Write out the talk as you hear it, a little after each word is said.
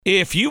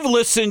If you've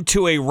listened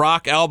to a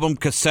rock album,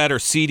 cassette, or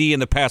CD in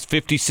the past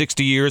 50,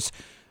 60 years,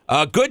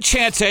 a good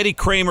chance Eddie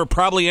Kramer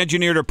probably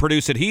engineered or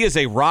produced it. He is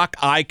a rock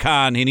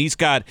icon, and he's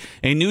got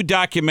a new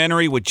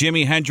documentary with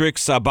Jimi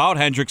Hendrix about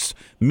Hendrix,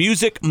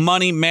 Music,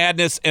 Money,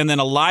 Madness, and then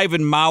a Live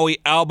in Maui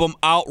album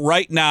out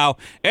right now.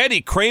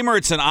 Eddie Kramer,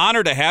 it's an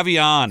honor to have you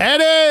on.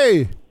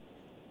 Eddie!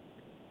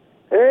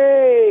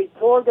 Hey,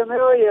 Torg and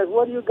Elliot,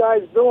 what are you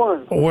guys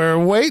doing? We're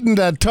waiting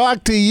to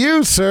talk to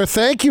you, sir.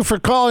 Thank you for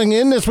calling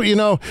in this. We've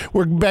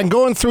been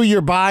going through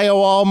your bio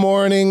all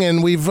morning,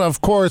 and we've,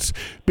 of course,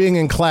 being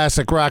in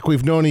classic rock,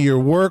 we've known of your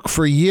work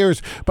for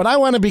years. But I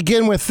want to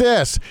begin with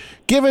this.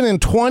 Given in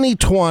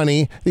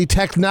 2020, the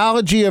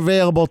technology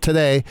available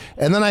today,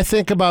 and then I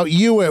think about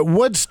you at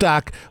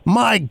Woodstock,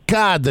 my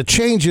God, the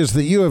changes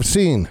that you have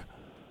seen.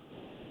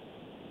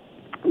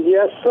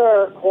 Yes,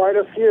 sir, quite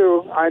a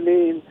few. I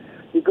mean,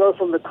 you go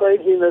from the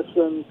craziness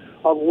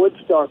of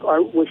Woodstock,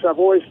 which I've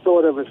always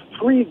thought of as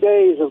 3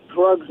 days of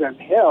drugs and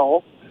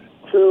hell,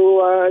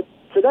 to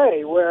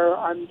today, where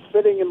I'm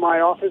sitting in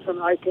my office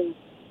and I can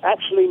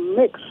actually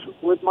mix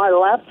with my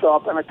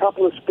laptop and a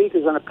couple of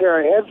speakers and a pair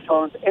of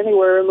headphones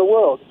anywhere in the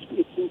world.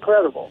 It's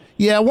incredible.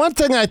 Yeah, one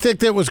thing I think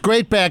that was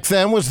great back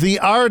then was the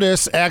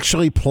artists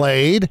actually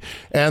played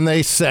and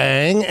they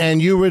sang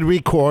and you would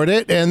record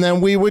it and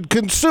then we would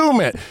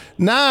consume it.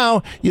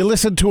 Now you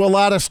listen to a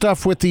lot of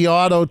stuff with the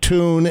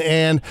auto-tune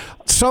and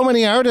so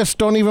many artists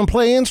don't even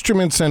play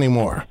instruments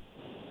anymore.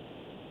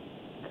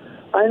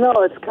 I know,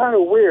 it's kind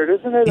of weird,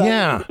 isn't it?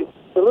 Yeah.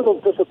 It's a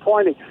little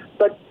disappointing.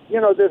 But,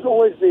 there's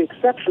always the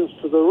exceptions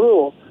to the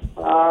rule.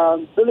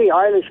 Billie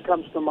Eilish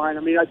comes to mind.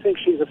 I mean, I think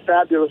she's a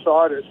fabulous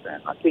artist,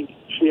 and I think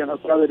she and her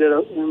brother did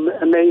an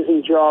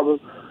amazing job of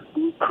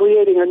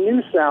creating a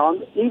new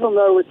sound, even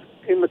though it's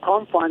in the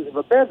confines of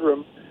a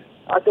bedroom.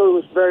 I thought it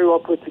was very well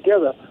put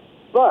together.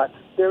 But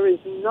there is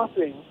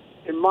nothing,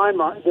 in my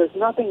mind, there's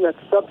nothing that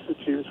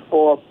substitutes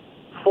for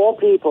four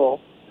people.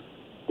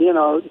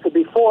 It could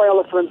be 4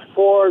 elephants,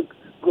 4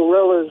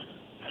 gorillas,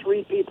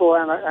 3 people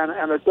and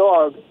a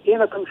dog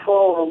in a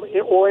control room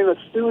or in a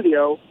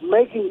studio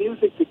making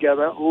music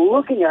together,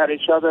 looking at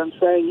each other and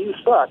saying, "You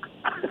suck."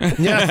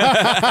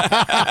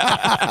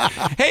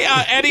 Hey,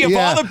 Eddie, of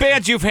all the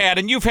bands you've had,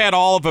 and you've had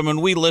all of them,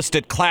 and we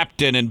listed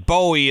Clapton and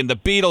Bowie and the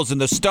Beatles and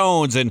the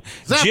Stones and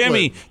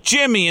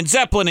Jimmy and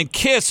Zeppelin and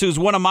Kiss, who's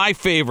one of my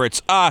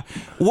favorites.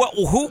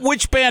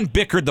 Which band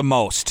bickered the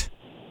most?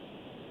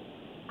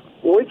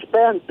 Which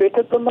band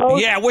bickered the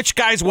most? Yeah, which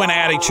guys went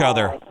at each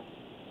other?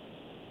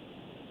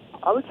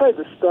 I would say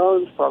the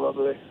Stones,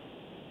 probably.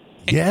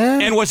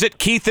 Yeah. And was it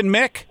Keith and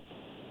Mick?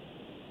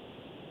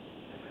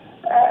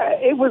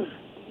 It was,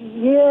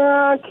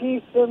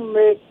 Keith and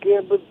Mick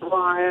and with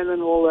Brian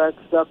and all that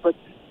stuff. But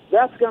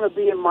that's going to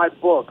be in my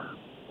book,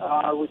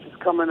 which is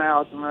coming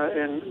out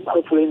in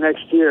hopefully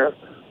next year,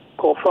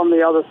 called From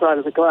the Other Side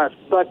of the Glass.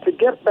 But to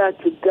get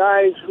back to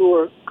guys who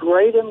are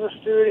great in the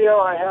studio,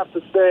 I have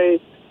to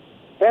say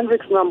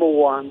Hendrix number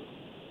 1.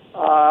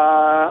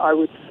 I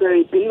would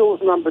say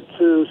Beatles number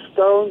 2,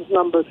 Stones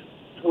number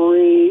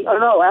 3. I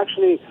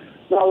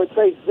would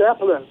say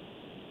Zeppelin.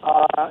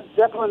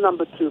 Zeppelin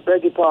number 2,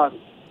 beg your pardon.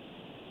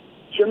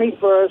 Jimmy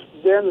first,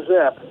 then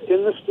Zepp.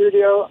 In the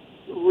studio,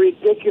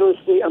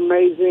 ridiculously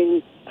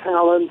amazing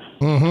talent,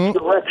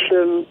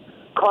 direction,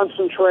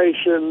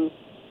 concentration.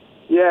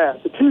 Yeah,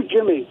 the 2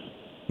 Jimmys.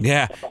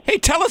 Yeah. Hey,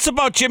 tell us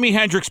about Jimi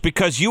Hendrix,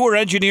 because you were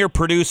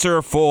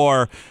engineer-producer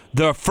for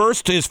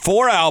his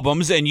 4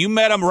 albums, and you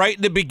met him right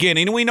in the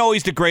beginning. We know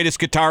he's the greatest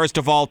guitarist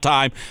of all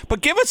time,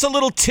 but give us a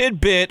little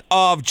tidbit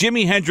of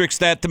Jimi Hendrix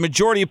that the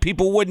majority of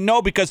people wouldn't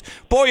know, because,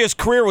 boy, his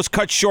career was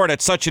cut short at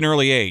such an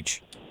early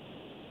age.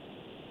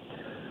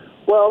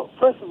 Well,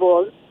 first of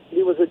all,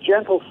 he was a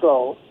gentle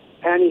soul,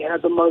 and he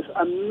had the most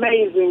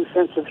amazing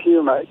sense of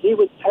humor. He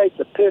would take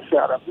the piss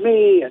out of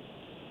me and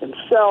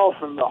himself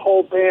and the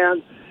whole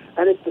band.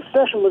 And if the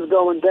session was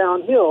going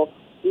downhill,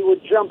 he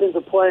would jump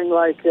into playing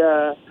like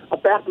a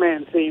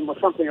Batman theme or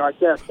something like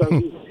that. So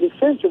his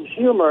sense of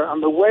humor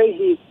and the way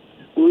he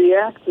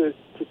reacted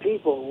to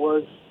people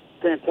was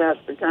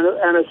fantastic,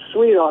 and a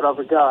sweetheart of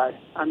a guy.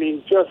 I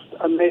mean, just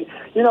amazing.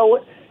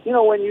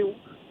 When you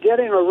get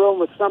in a room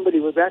with somebody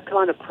with that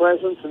kind of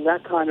presence and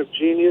that kind of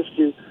genius,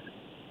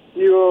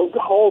 your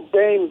whole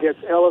game gets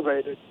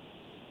elevated.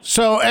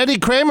 So, Eddie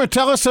Kramer,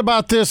 tell us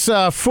about this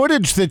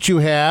footage that you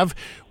have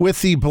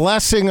with the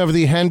blessing of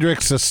the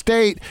Hendrix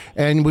estate.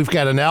 And we've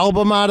got an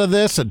album out of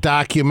this, a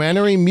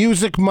documentary,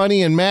 Music,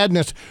 Money, and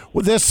Madness.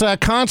 This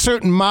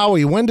concert in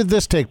Maui, when did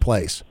this take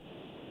place?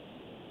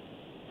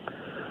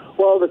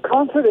 Well, the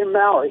concert in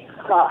Maui,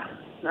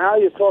 now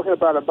you're talking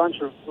about a bunch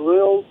of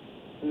real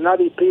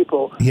nutty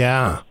people.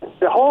 Yeah.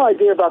 The whole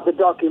idea about the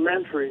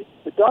documentary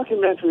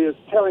is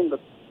telling the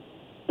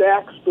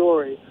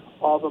backstory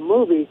of a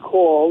movie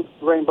called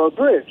Rainbow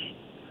Bridge.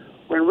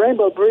 When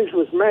Rainbow Bridge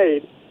was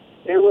made,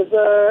 it was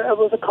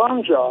a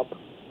con job.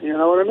 You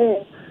know what I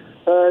mean?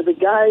 The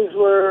guys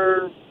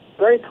were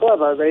very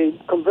clever. They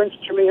convinced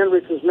Jimi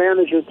Hendrix's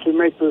manager to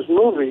make this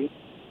movie,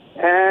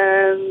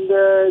 and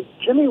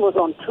Jimmy was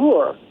on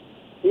tour.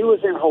 He was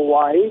in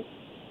Hawaii,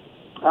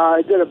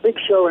 I did a big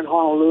show in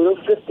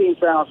Honolulu,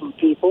 15,000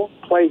 people,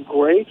 played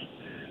great.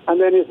 And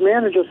then his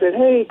manager said,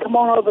 hey, come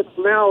on over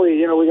to Maui.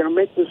 You know, we're going to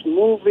make this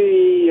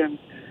movie. And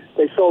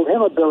they sold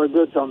him a bill of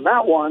goods on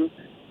that one.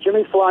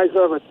 Jimmy flies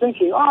over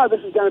thinking, oh, this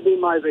is going to be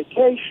my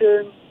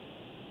vacation.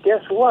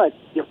 Guess what?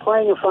 You're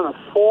playing in front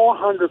of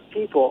 400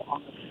 people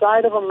on the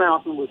side of a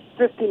mountain with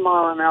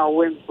 50-mile-an-hour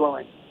winds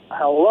blowing.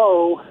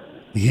 Hello?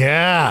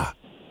 Yeah.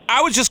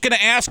 I was just going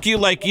to ask you,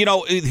 like, you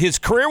know, his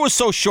career was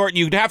so short,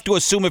 you'd have to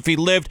assume if he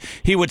lived,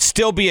 he would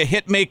still be a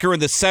hit maker in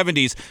the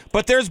 70s.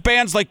 But there's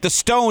bands like the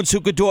Stones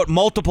who could do it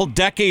multiple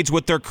decades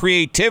with their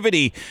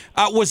creativity.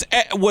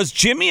 Was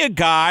Jimmy a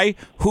guy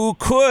who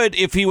could,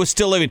 if he was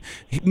still living,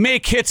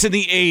 make hits in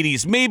the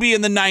 80s, maybe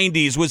in the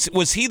 90s?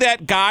 Was he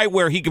that guy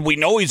where he could, we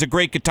know he's a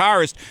great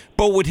guitarist,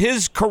 but would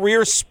his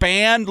career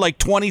span like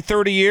 20,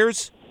 30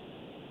 years?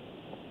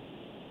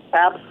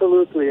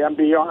 Absolutely. And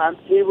beyond,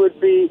 he would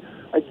be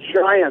a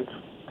giant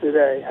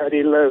today had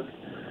he lived.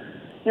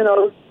 You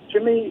know,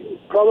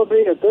 Jimmy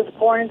probably at this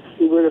point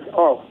he would have.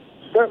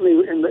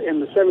 Certainly in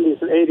the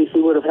 70s and 80s he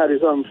would have had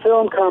his own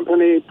film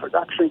company,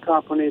 production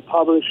company,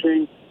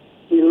 publishing.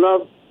 He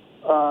loved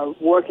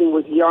working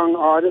with young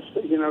artists.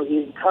 You know,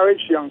 he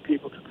encouraged young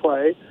people to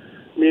play.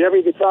 I mean,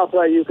 every guitar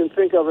player you can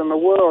think of in the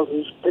world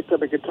who's picked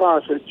up a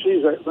guitar said,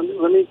 "Geez, let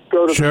me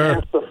go to the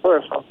master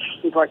first. I'll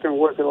see if I can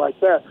work it like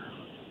that."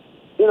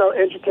 You know,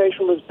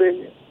 education was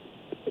big.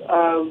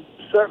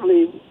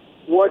 Certainly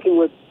working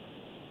with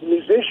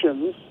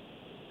musicians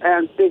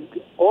and big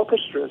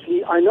orchestras.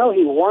 I know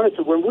he wanted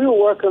to. When we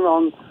were working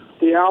on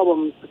the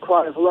album The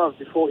Cry of Love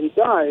before he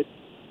died,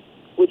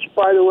 which,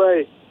 by the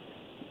way,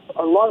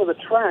 a lot of the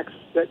tracks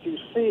that you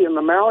see in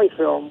the Maui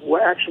film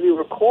were actually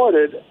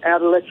recorded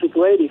at Electric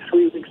Lady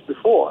 3 weeks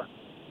before.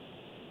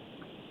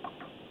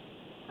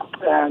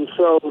 And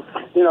so,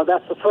 you know,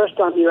 that's the first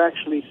time you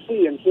actually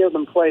see and hear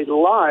them played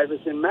live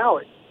is in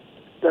Maui,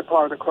 that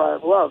part of The Cry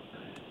of Love.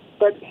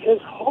 But his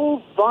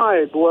whole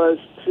vibe was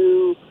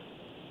to,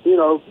 you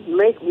know,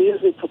 make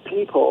music for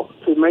people,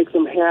 to make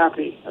them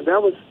happy. And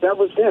that was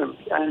him.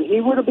 And he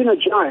would have been a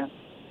giant.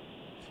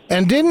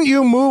 And didn't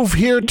you move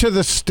here to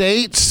the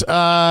States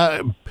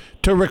to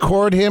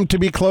record him, to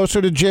be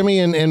closer to Jimmy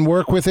and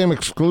work with him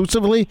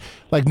exclusively?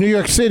 Like New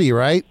York City,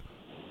 right?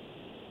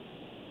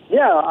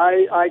 Yeah,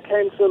 I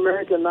came to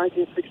America in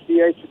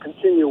 1968 to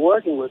continue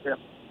working with him.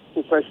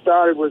 Since I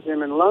started with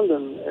him in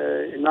London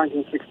in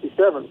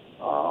 1967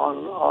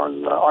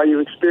 on Are You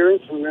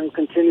Experienced, and then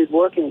continued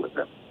working with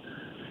him.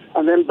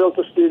 And then built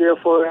a studio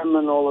for him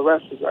and all the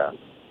rest of that.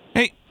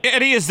 Hey,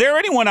 Eddie, is there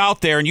anyone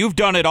out there, and you've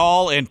done it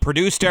all and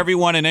produced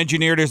everyone and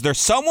engineered, is there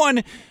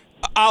someone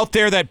out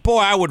there that, boy,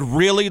 I would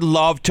really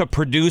love to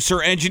produce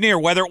or engineer,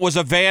 whether it was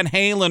a Van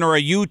Halen or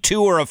a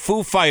U2 or a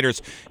Foo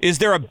Fighters? Is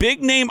there a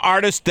big-name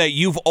artist that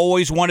you've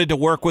always wanted to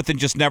work with and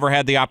just never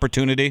had the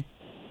opportunity?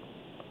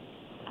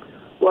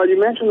 Well, you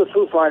mentioned the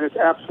Foo Fighters,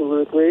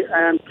 absolutely,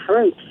 and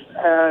Prince,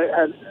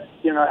 had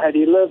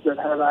he lived and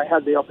had I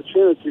had the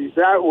opportunity,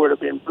 that would have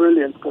been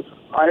brilliant, because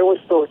I always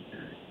thought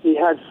he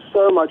had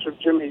so much of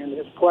Jimmy in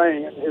his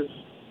playing and his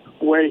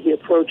way he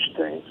approached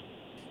things.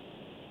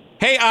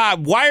 Hey,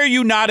 why are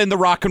you not in the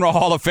Rock and Roll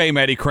Hall of Fame,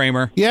 Eddie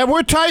Kramer? Yeah,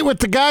 we're tight with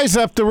the guys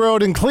up the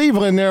road in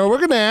Cleveland there. We're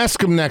going to ask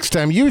them next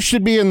time. You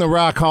should be in the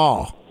Rock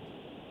Hall.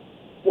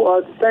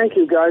 Well, thank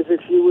you, guys. If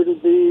it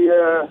wouldn't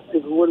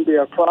be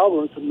a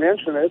problem to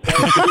mention it,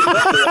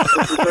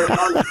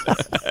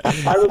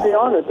 I would be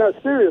honored. No,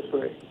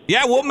 seriously.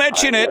 Yeah, we'll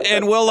mention it,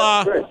 and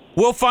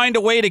we'll find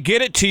a way to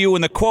get it to you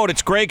in the quote.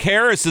 It's Greg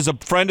Harris is a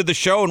friend of the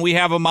show, and we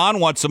have him on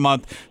once a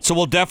month, so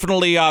we'll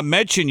definitely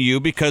mention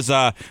you because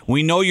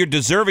we know you're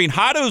deserving.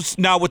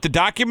 Now with the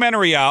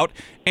documentary out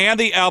and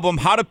the album,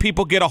 how do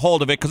people get a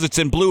hold of it? Because it's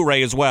in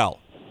Blu-ray as well.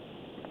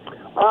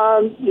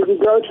 You can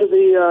go to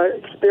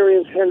the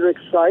Experience Hendrix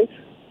site.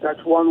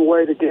 That's one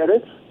way to get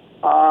it.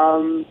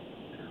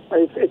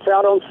 It's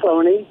out on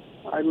Sony.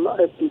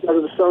 You go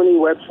to the Sony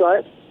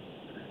website.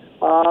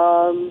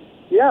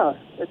 Yeah,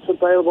 it's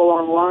available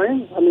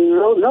online. I mean,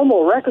 no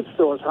more record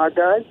stores, huh,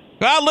 guys?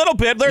 A little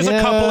bit. There's a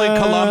couple in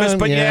Columbus,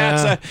 but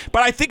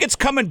but I think it's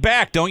coming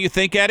back, don't you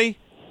think, Eddie?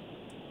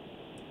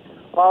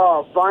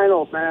 Oh,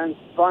 vinyl, man.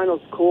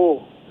 Vinyl's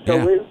cool.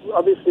 So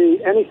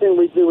obviously anything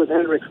we do with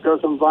Hendrix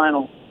goes on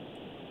vinyl.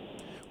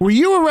 Were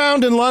you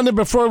around in London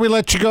before we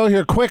let you go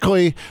here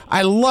quickly?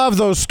 I love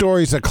those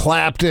stories of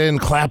Clapton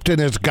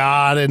is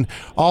God, and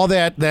all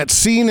that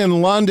scene in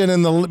London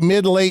in the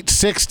mid-late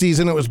 60s,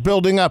 and it was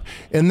building up.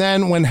 And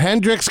then when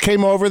Hendrix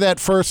came over that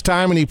first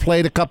time and he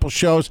played a couple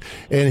shows,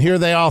 and here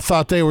they all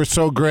thought they were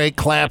so great,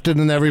 Clapton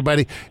and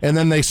everybody, and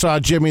then they saw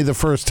Jimmy the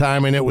first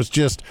time, and it was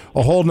just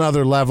a whole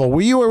nother level.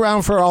 Were you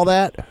around for all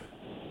that?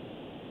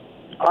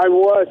 I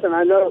was, and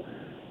I know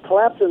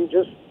Clapton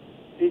just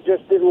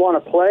didn't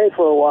want to play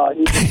for a while.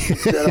 He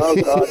just said, oh,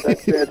 God,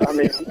 that's it. I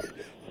mean,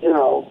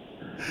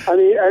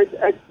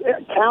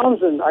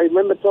 Townsend, I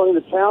remember talking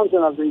to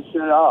Townsend, and he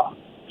said, oh,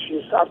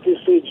 geez, after you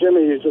see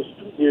Jimmy,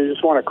 you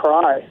just want to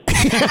cry.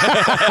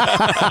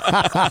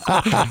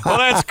 Well,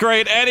 that's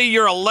great. Eddie,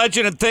 you're a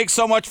legend, and thanks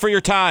so much for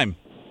your time.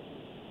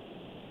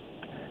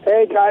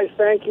 Hey, guys,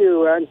 thank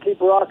you, and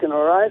keep rocking,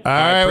 all right? All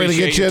right, we're going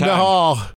to appreciate get you your in the time. hall.